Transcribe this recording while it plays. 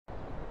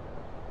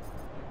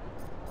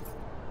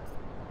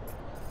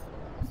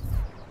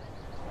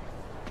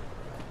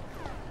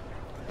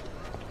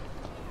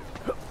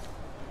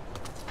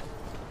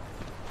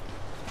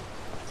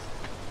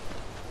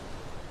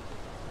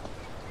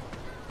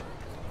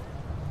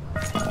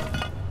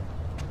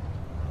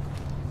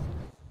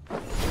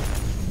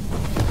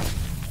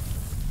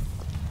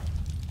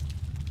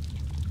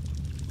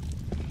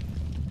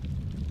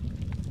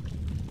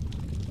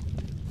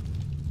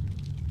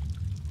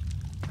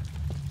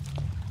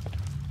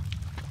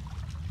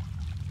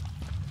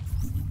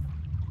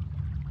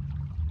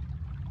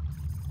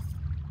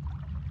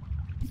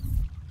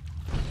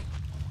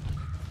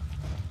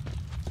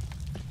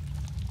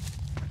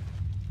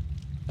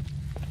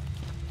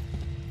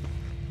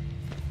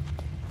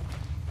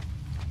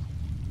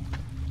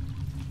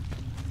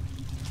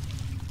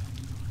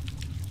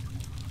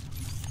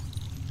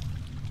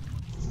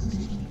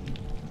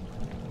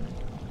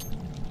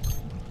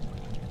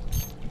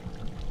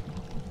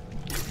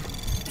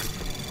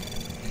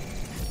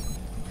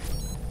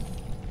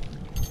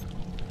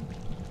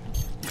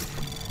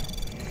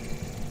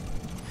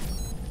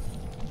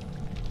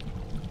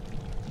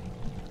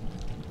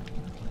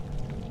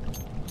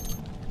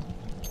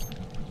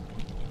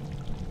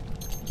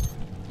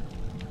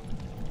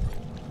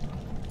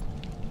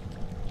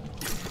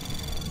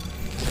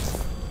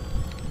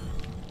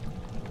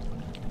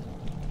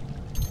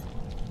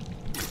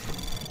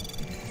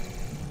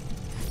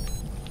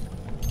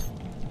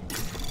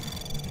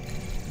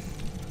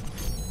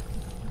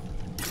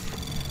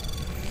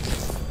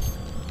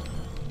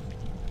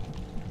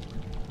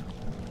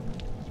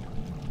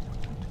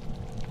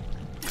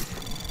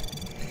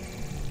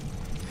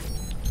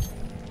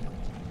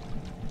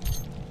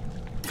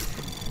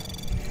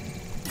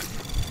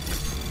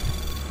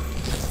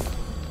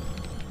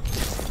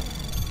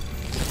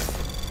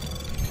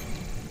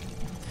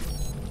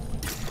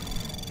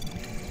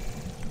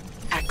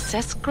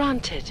Access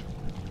granted.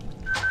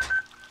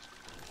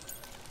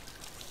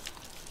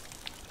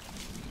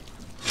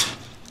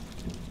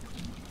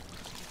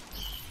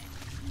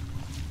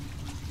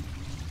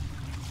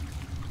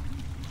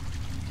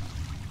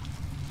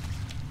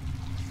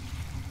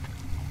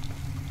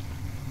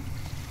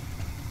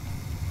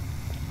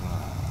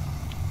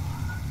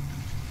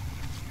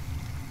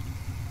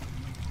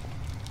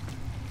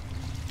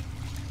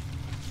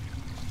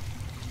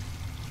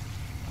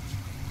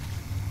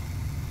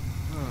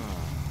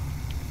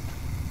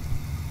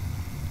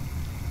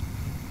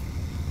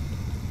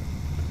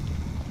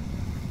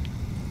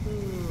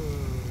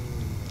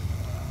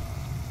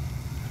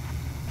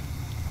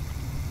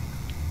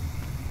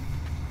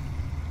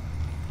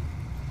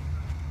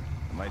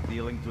 Am I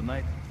dealing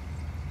tonight?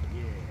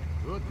 Yeah,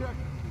 good luck.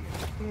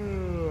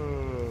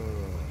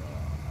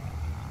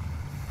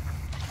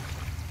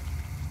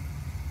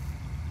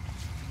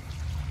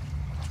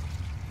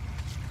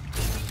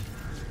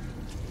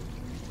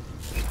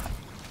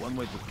 One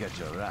way to catch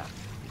a rat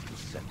is to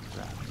set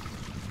traps.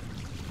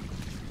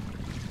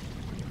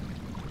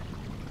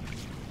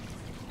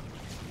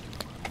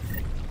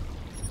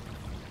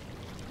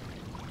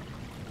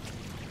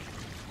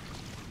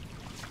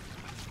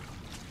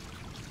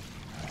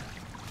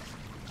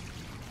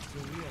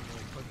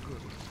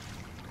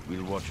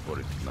 We'll watch for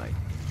it tonight.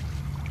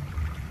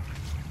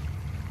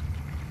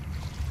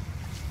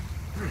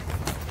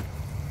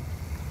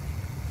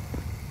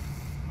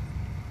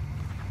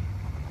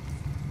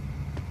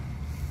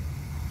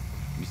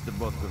 Mr.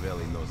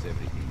 Botkovelli knows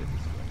everything that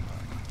is going on.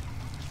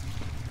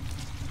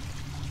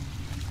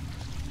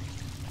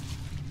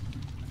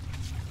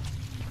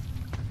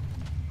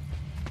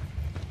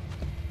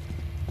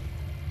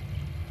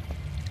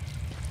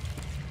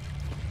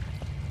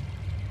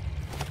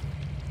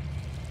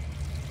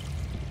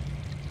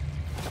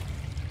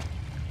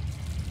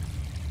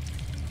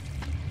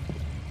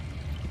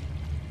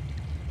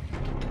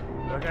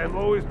 Like I'm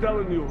always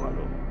telling you,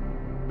 Rado,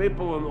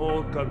 people in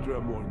all country are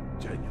more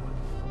genuine.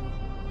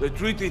 They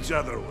treat each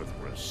other with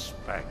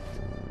respect.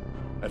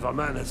 If a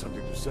man has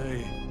something to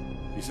say,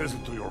 he says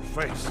it to your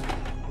face.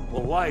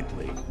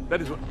 Politely.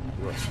 That is what...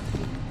 Russ.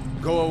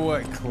 Go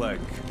away, Clegg.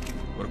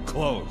 We're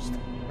closed.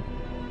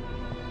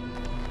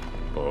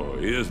 Oh,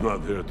 he is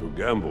not here to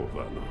gamble,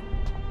 Vano.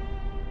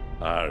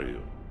 Are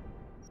you?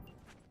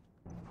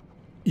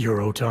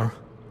 You're Otar?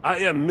 I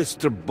am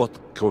Mr.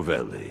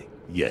 Botkovelli,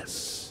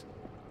 yes.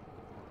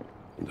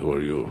 And who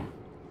are you?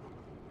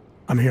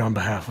 I'm here on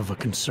behalf of a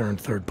concerned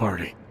third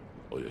party.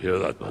 Oh, you hear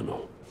that,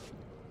 Vano?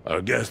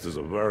 Our guest is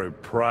a very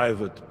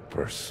private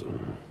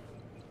person.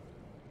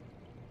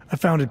 I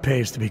found it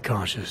pays to be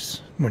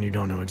cautious when you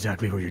don't know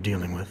exactly who you're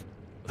dealing with.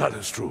 That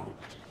is true.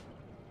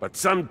 But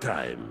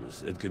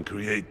sometimes it can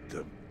create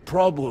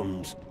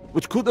problems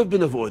which could have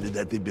been avoided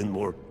had they been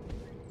more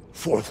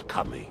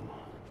forthcoming.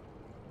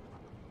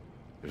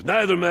 If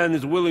neither man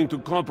is willing to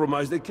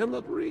compromise, they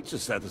cannot reach a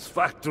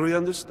satisfactory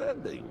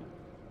understanding.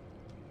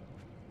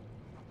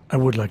 I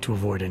would like to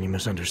avoid any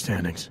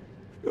misunderstandings.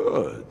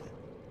 Good.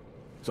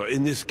 So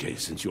in this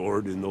case, since you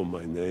already know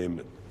my name,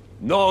 and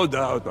no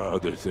doubt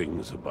other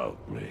things about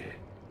me,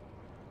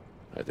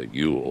 I think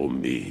you owe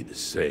me the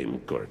same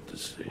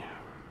courtesy.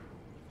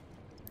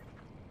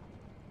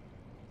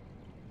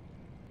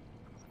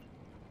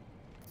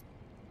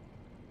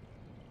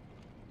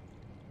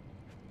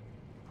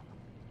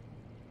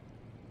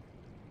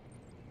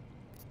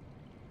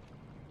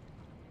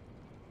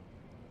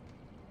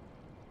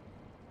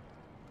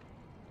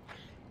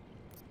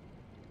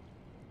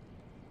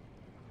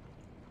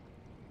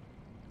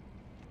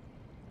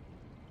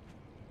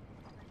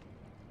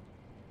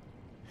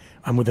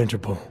 I'm with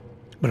Interpol,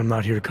 but I'm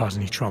not here to cause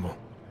any trouble.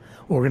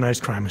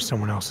 Organized crime is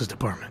someone else's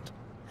department.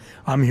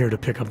 I'm here to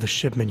pick up the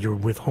shipment you're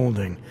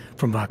withholding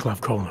from Václav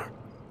Koller.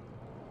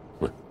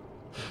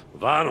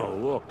 Vano,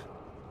 look.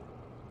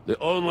 The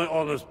only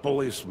honest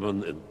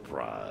policeman in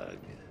Prague.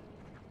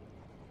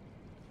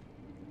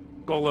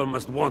 Koller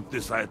must want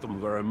this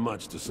item very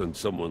much to send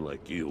someone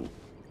like you.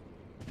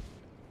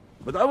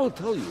 But I will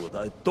tell you what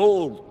I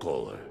told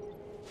Koller.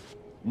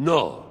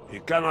 No, he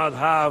cannot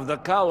have the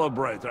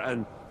Calibrator,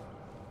 and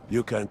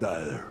you can't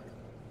either.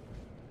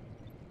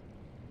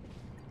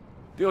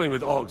 Dealing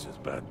with Augs is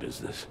bad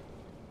business.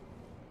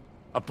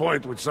 A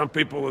point which some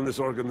people in this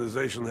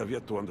organization have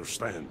yet to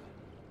understand.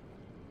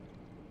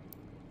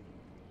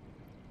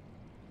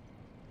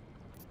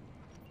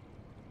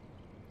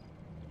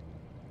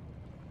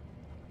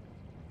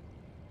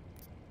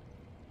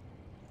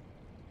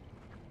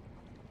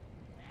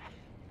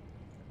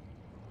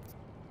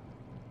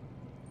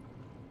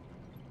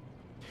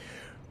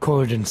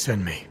 Koller didn't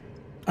send me.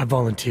 I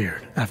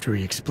volunteered after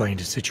he explained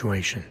his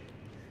situation.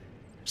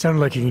 Sounded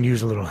like he can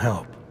use a little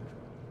help.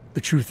 The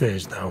truth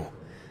is, though,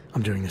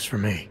 I'm doing this for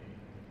me.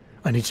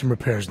 I need some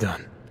repairs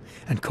done,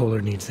 and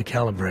Koller needs the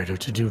Calibrator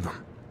to do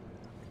them.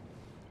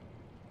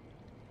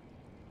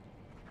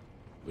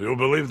 Do you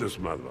believe this,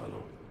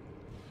 Madvano?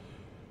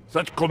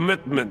 Such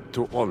commitment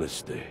to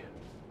honesty.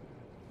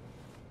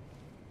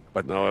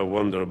 But now I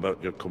wonder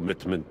about your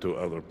commitment to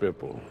other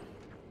people.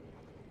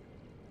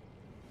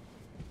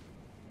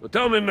 But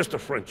tell me, Mr.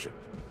 Friendship,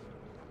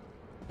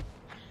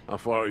 how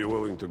far are you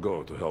willing to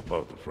go to help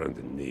out a friend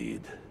in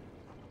need?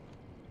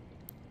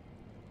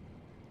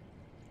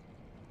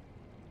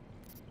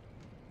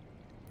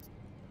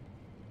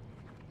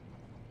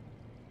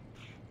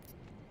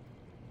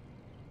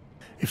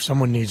 If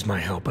someone needs my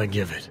help, I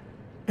give it.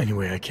 Any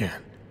way I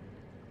can.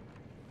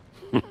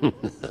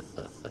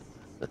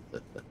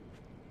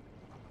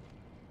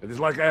 It is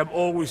like I am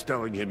always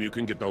telling him, you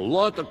can get a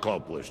lot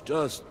accomplished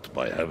just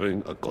by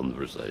having a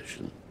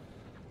conversation.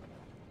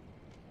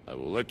 I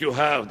will let you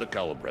have the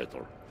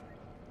Calibrator.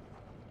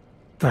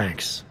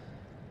 Thanks.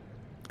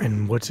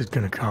 And what's it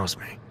gonna cost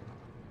me?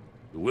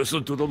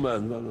 Listen to the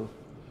man, Mano.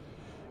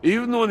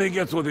 Even when he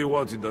gets what he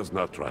wants, he does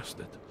not trust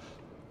it.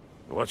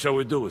 What shall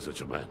we do with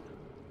such a man?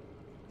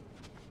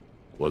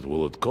 What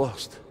will it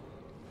cost?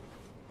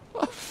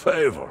 A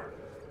favor.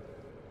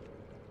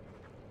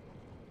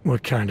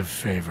 What kind of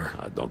favor?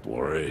 Don't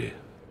worry.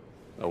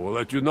 I will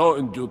let you know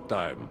in due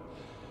time.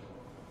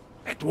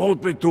 It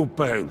won't be too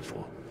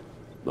painful.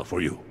 Not for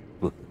you.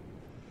 So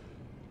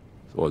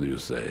what do you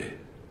say?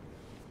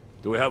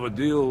 Do we have a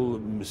deal,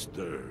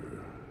 Mr.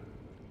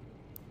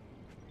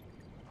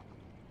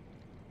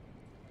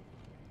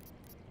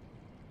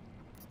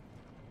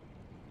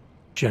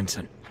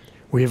 Jensen,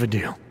 we have a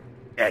deal.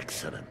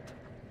 Excellent.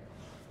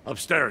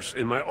 Upstairs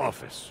in my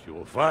office, you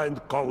will find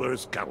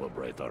Caller's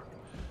Calibrator.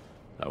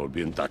 I will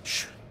be in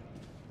touch.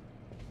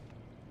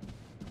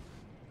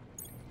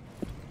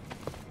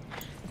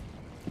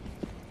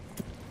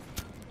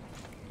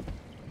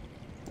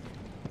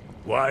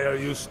 Why are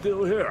you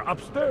still here?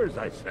 Upstairs,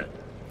 I said.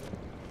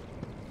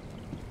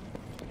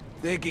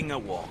 Taking a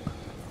walk.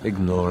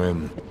 Ignore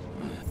him.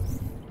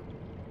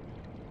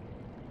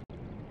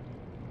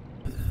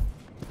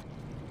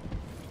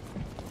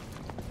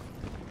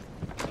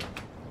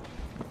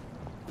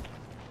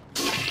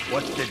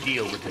 What's the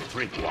deal with the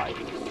drink wine?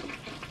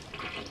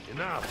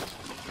 Enough.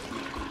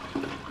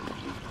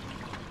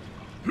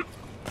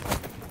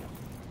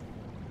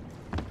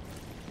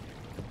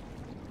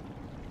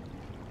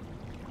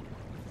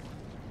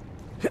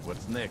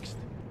 What's next?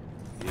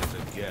 Here's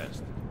a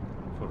guest.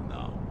 For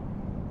now.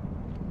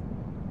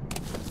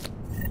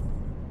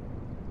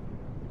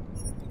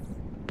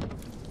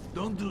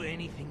 Don't do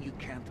anything you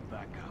can't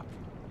back up.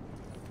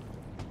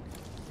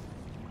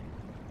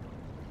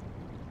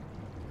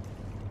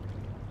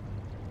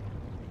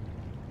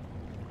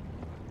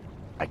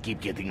 I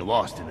keep getting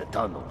lost in the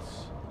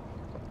tunnels.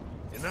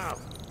 Enough.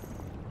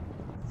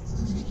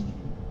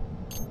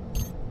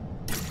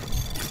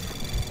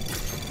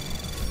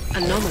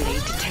 Anomaly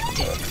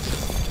detected.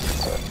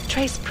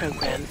 Trace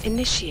program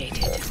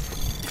initiated.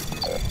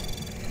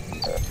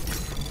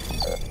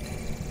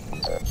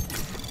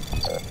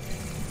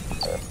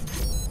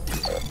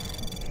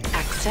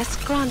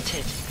 Access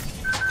granted.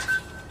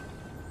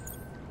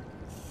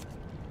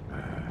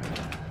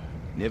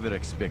 Never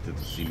expected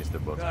to see Mr.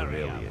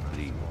 Botcarelli at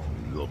the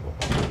Lobo.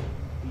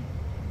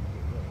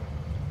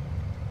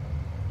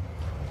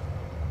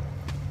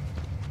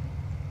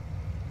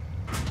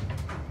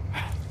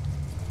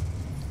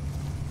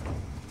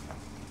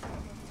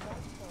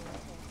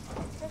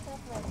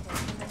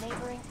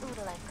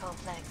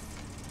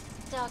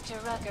 Dr.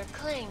 Rucker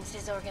claims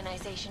his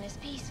organization is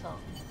peaceful,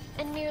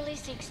 and merely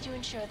seeks to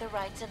ensure the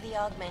rights of the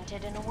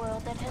augmented in a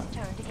world that has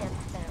turned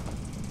against them.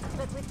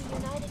 But with the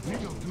United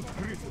Nations...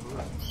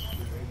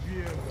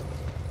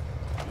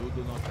 You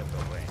do not have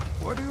the rank.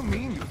 What do you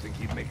mean you think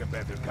he'd make a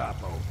better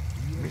capo?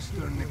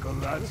 Mr.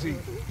 Nicolazzi,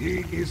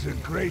 he is a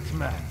great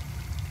man.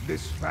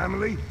 This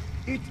family,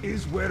 it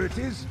is where it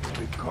is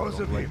because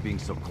of him. being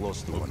so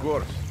close to Of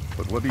course,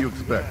 but what do you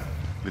expect?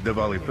 The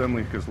Diwali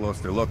family has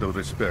lost a lot of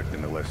respect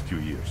in the last few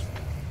years.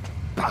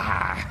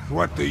 Bah!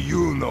 What do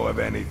you know of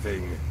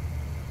anything?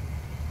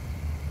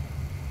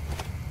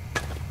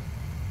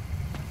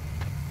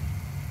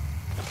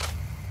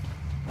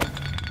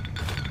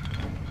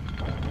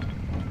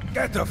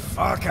 Get the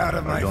fuck out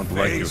of my face! I don't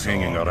like you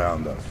hanging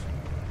around us.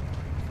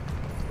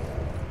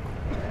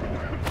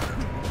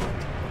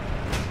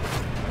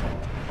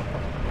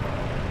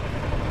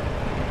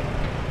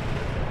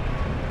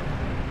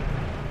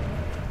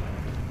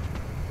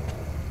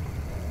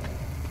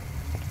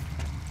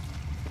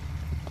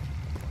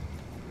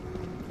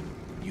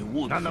 You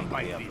would None think of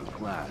my the upper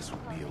class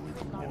would be a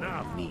little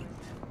more neat.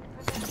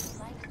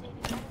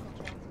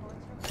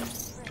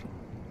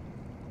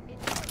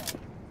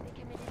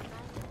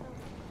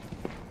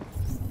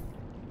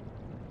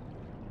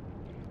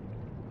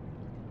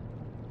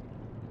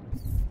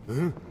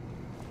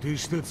 Ты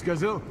что-то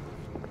сказал?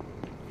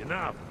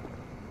 Enough.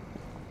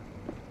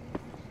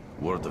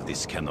 Word of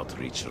this cannot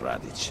reach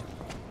Radic.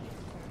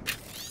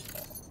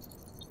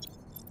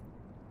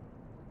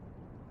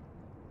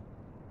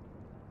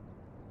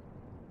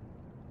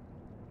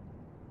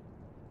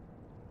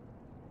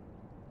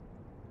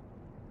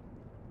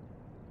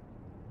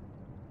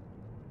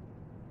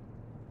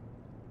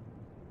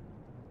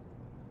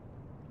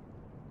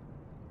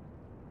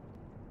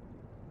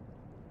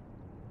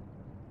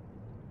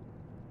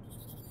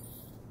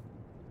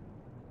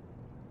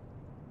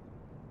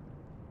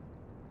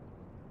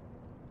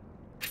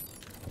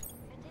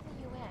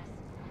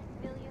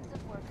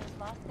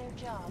 lost their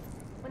jobs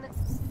when the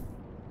collective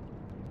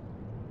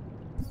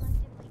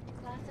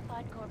leaked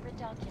classified corporate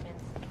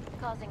documents,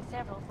 causing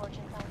several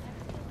Fortune 500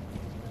 companies to go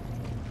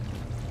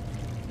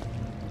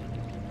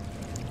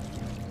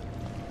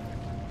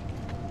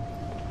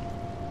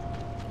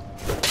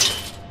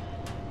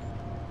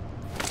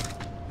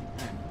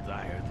I'm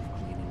tired of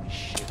cleaning this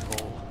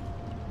shithole.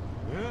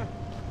 Huh?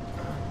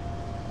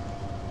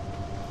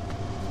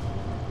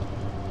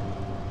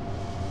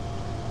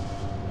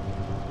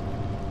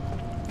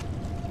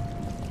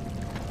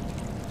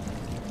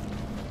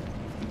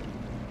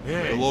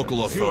 The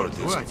local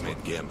authorities have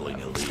made gambling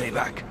illegal. Stay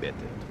back. Better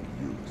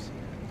to use.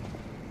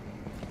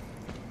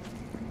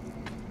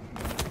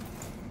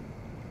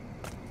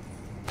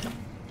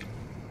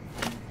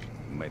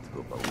 Might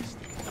go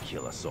ballistic and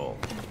kill us all.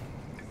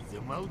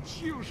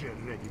 Замолчи уже,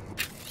 ради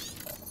бога.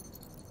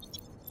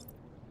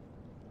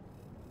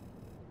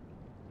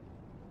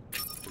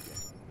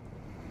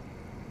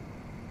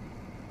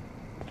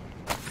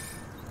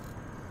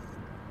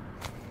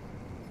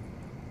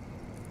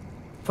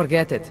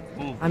 Forget it.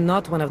 I'm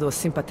not one of those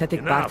sympathetic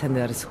Enough.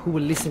 bartenders who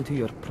will listen to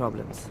your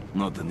problems.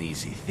 Not an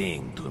easy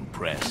thing to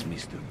impress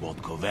Mr.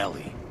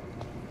 Botkovelli.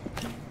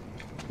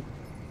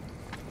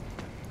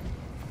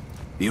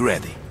 Be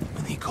ready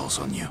when he calls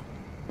on you.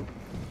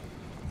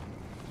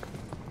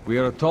 We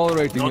are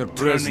tolerating Not your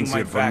turning presence my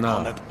here for back now,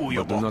 on that but do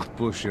Uyobok. not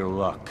push your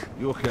luck.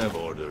 You have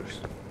orders.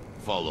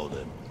 Follow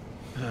them.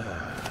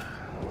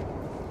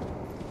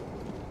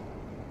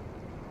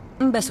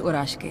 Bez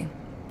urážky,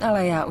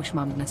 ale já už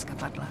mám dneska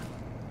padla.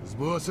 С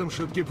боссом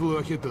шутки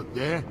плохи тут,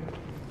 да?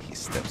 He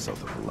steps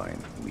out of line.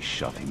 We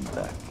shot him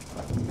back.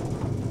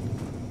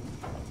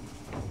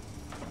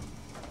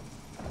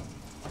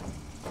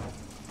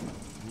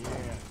 Не,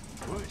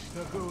 больше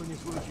такого не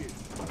случится.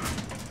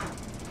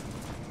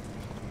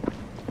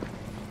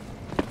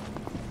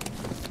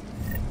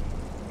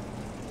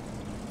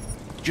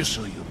 Just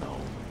so you know,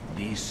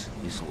 this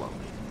is loaded.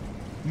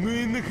 Ну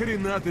и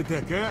нахрена ты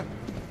так, а?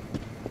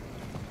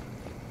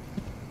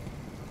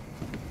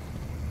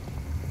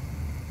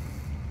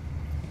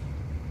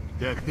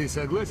 Так ты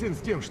согласен с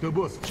тем, что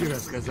босс вчера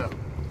сказал?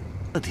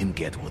 Let him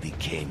get what he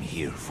came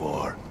here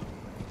for.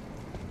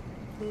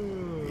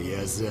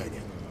 Я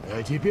занят.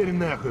 А теперь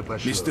нахуй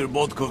пошел. Mr.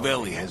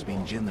 Botkovelli has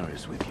been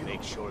generous with you.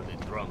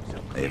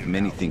 I have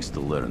many things to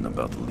learn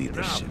about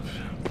leadership.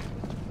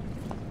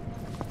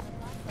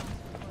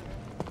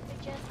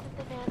 suggests that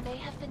the man may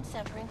have been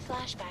suffering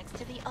flashbacks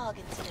to the Og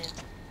incident.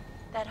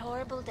 That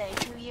horrible day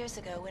 2 years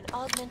ago when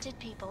augmented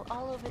people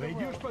all over the Пойдешь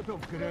world потом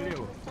в flew into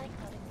королеву? a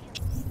psychotic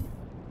trance.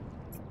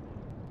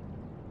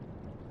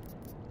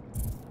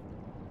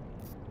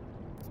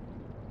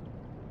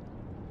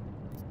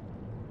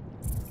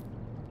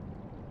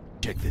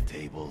 Check the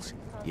tables.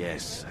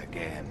 Yes,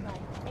 again.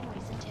 In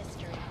recent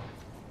history.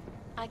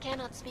 I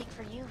cannot speak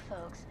for you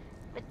folks,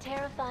 but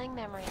terrifying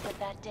memories of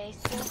that day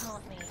still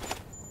haunt me.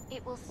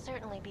 It will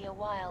certainly be a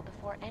while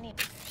before any...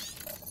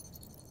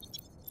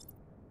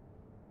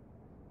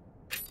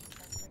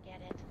 Don't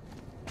forget it.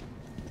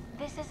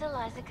 This is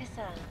Eliza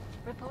Kassan,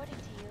 reporting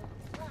to you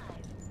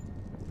live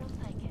from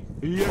Picus.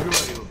 Я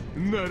говорю,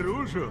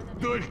 наружу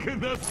только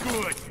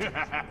насквозь.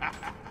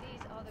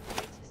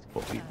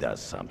 Hope he does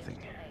something.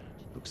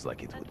 Looks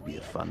like it would be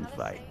a fun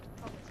fight.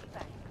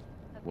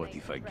 What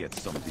if I get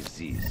some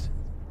disease?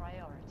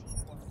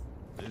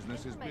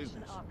 Business is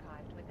business.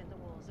 Archived within the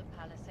walls of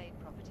Palisade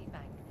Property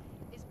Bank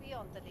is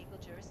beyond the legal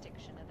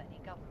jurisdiction of any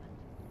government.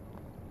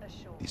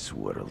 Assured. This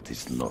world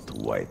is not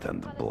white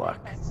and black.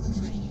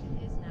 Is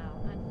now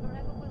and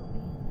forever will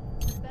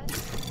be the best.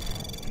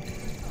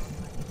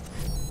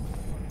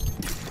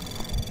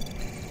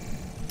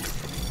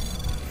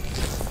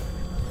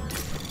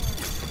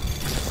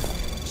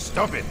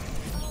 Stop it!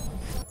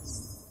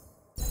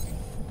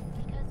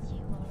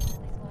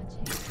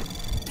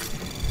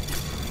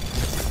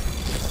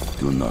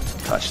 Do not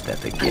touch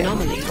that again.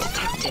 Anomaly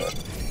detected.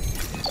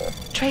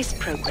 Trace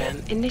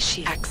program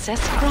initiated.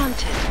 Access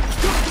granted.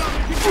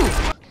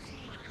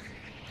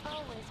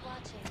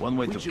 One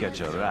way to catch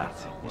a rat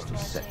is to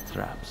set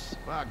traps.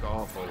 Fuck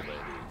off, old lady.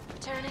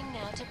 Turning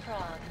now to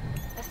Prague,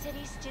 a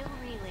city still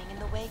reeling in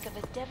the wake of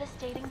a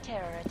devastating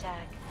terror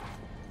attack.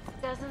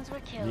 Dozens were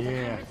killed and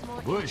Не, hundreds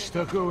more больше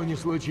injured. такого не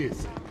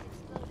случится.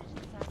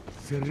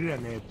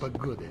 Сраная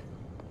погода.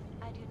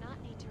 I do not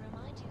need to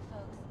remind you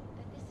folks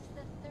that this is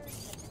the third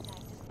such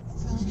attack in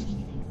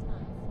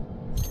Prague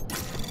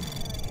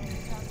in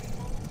 6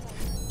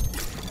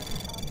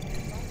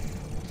 months.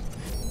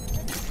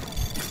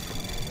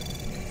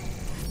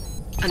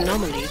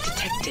 Anomaly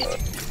detected.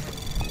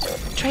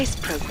 Trace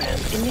program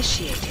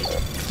initiated.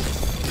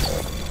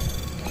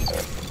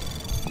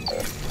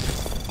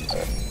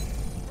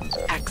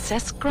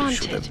 Access You should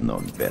granted. have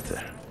known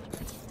better.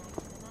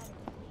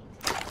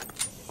 Could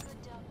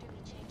Doctor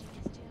be changing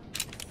his tune?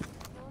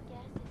 Your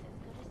guess is as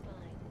good as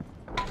mine.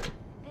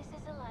 This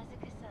is Eliza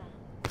Kassan.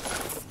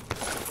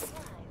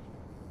 Live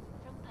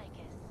from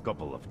Picus.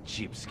 Couple of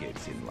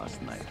cheapskates in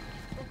last night.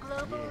 The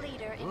global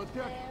leader in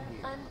fair,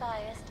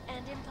 unbiased,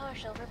 and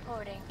impartial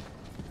reporting.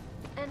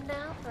 And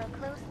now for a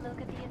close look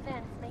at the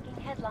events making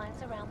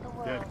headlines around the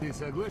world. Так ты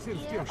согласен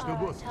с тем, что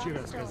босс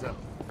вчера сказал?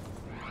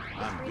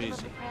 Is freedom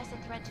of the press a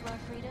threat to our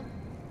freedom?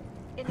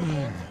 In the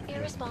hands of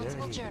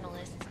irresponsible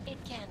journalists, it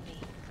can be.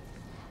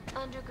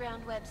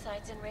 Underground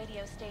websites and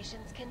radio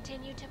stations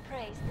continue to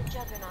praise the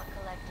Juggernaut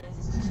Collective,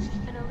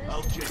 an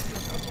elusive group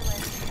of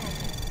vigilante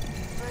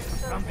hackers.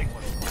 Something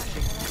was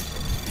flashing.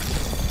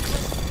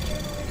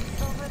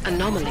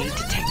 Anomaly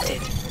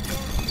detected.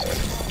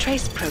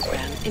 Trace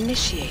program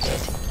initiated.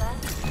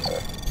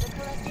 The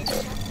collective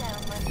shut down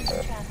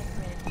London's traffic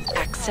grid.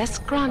 Access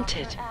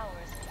granted.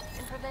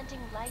 And preventing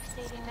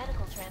life-saving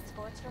medical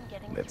transports from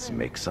getting Let's through.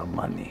 make some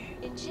money.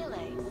 In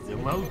Chile,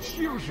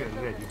 Замолчи уже,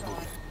 ради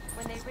бога.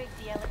 when they rigged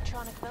the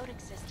electronic voting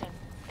system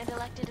and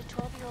elected a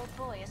 12-year-old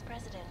boy as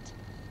president.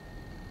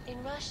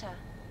 In Russia,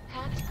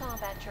 hacked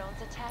combat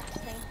drones attacked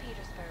St.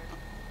 Petersburg.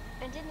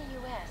 And in the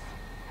U.S.,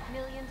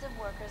 millions of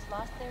workers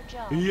lost their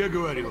jobs. Я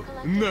говорю,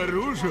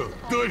 наружу,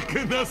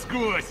 только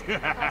насквозь. causing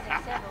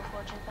several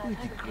Fortune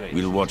 500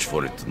 We'll watch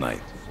for it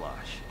tonight.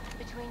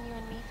 Between you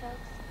and me,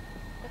 folks,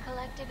 the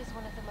Collective is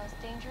one of the most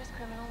dangerous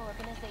criminal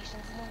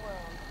organizations in the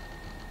world,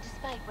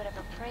 despite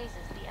whatever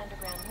praises the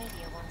underground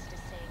media wants to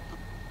sing.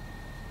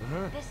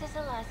 This is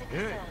Eliza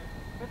Cassan,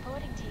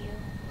 reporting to you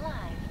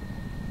live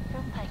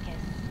from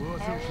Picus.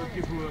 Вот он, что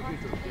тепло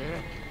тут,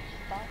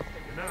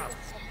 да?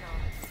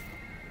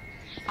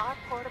 Our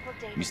portable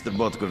data Mr.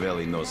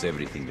 Botkovelli knows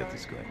everything that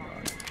is going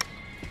on.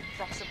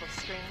 Flexible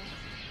screens,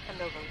 and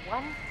over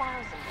 1,000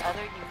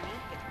 other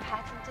unique and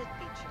patented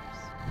features.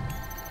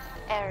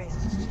 Aerial,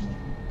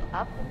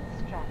 up in the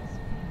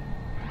stratosphere.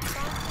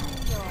 back to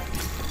New York,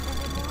 and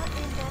a more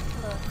in-depth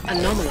look.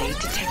 Anomaly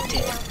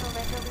detected.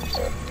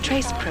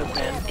 Trace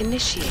program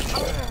initiated.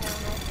 Also known as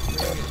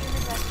the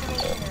Human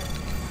Restoration Act.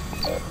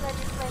 This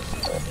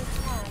legislation, if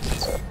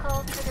passed,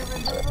 calls for the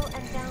removal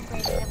and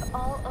downgrading of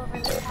all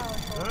overly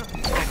powerful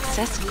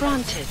Access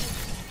granted.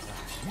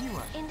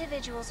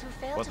 individuals who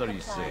fail What to are you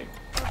comply saying?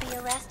 will be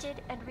arrested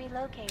and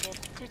relocated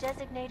to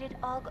designated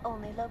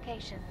AUG-only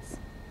locations.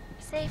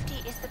 Safety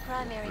is the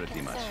primary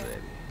Pretty much concern,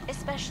 ready.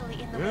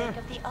 especially in the wake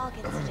of the AUG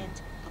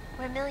incident,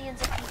 where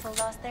millions of people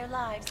lost their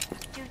lives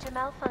due to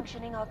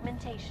malfunctioning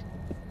augmentations.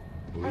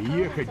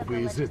 Уехать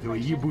бы из этого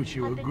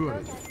ебучего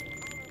города.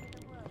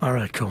 All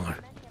right, Kohler.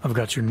 I've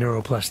got your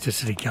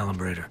neuroplasticity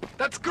calibrator.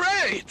 That's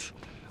great!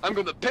 I'm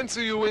gonna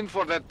pencil you in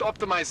for that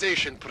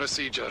optimization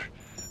procedure.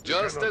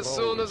 Just as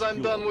soon as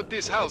I'm done with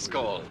this house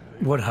call.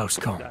 What house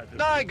call?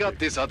 I got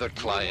this other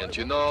client,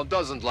 you know,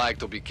 doesn't like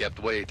to be kept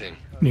waiting.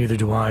 Neither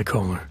do I,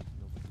 Kohler.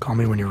 Call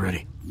me when you're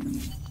ready.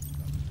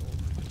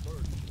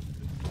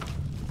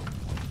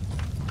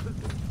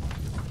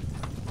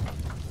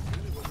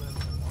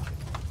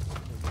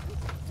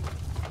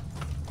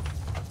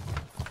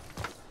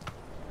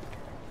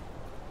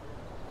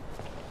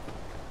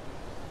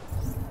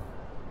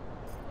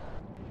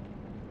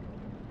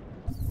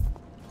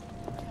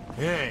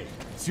 Эй,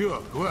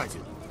 все,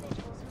 хватит.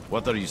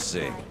 What are you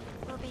saying?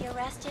 Will be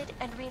arrested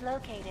and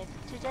relocated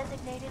to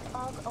designated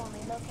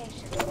AUG-only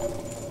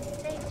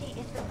locations. Safety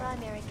is the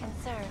primary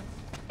concern,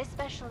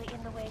 especially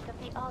in the wake of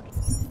the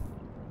AUG.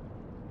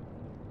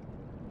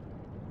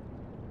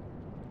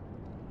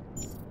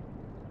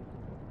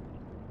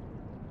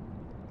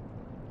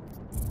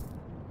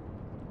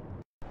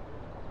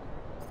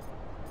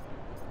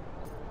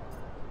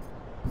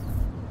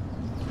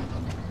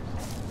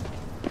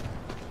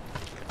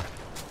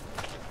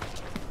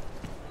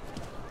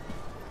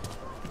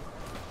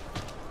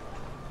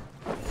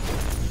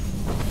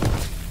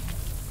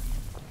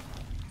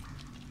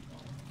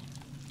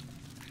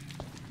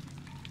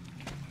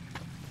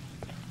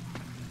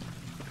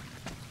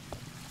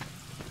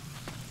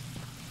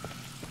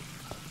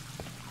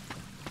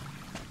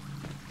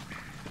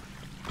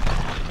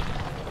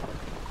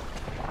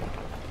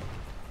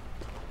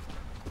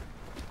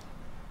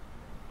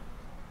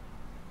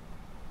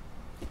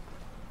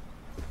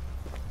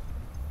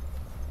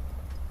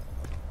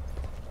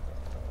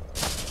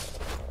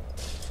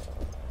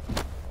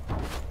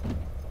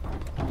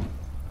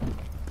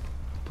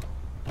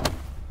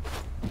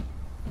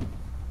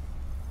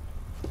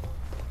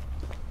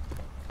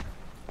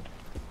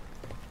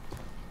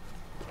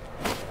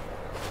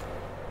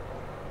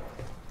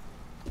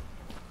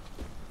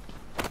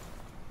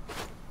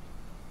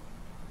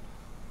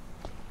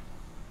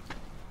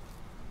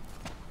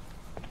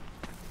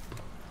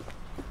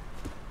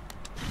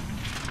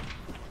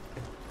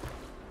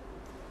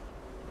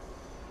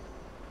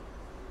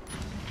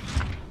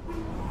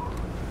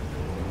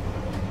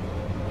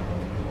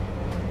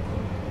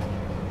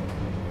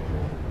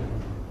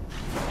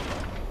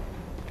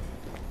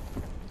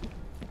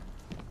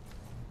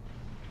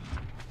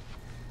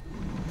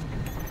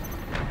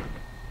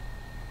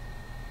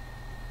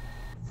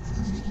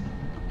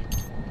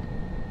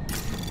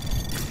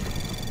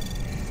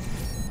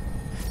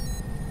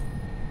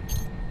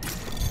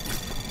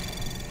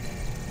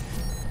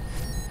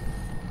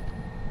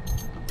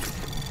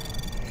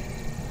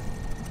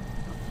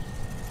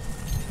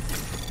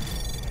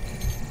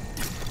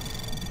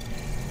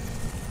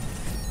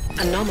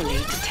 Anomaly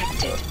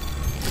detected.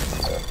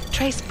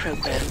 Trace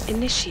program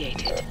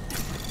initiated.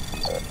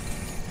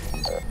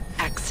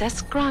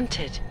 Access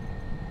granted.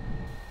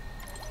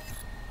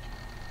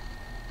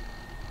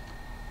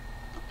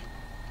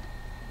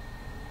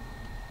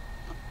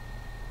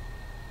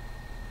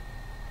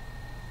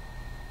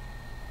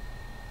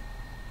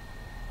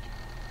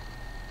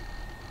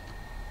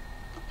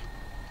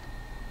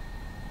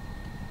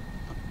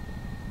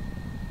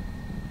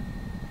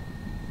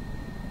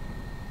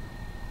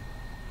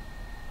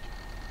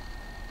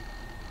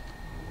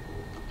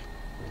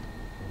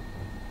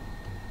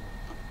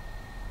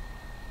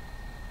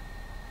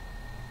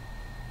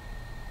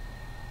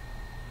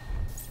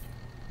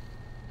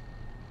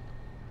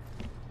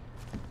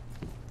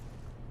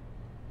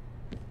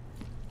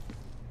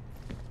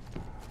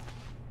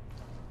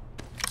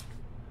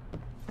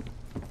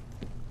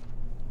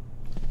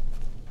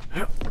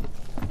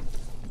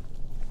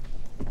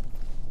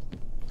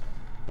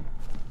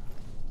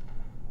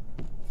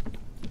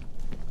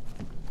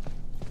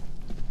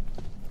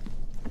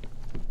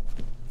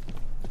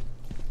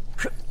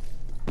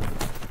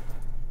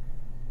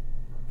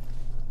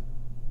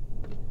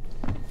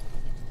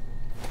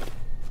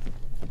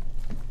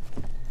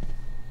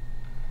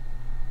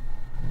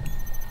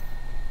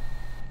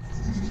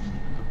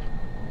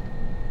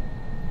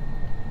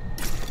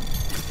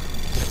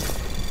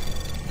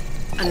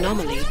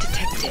 Anomaly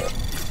detected.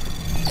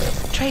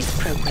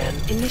 Trace program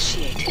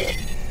initiated.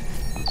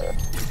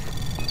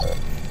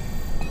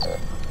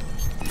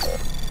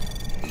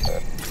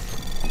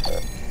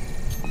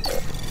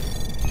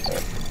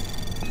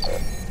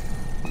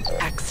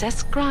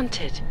 Access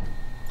granted.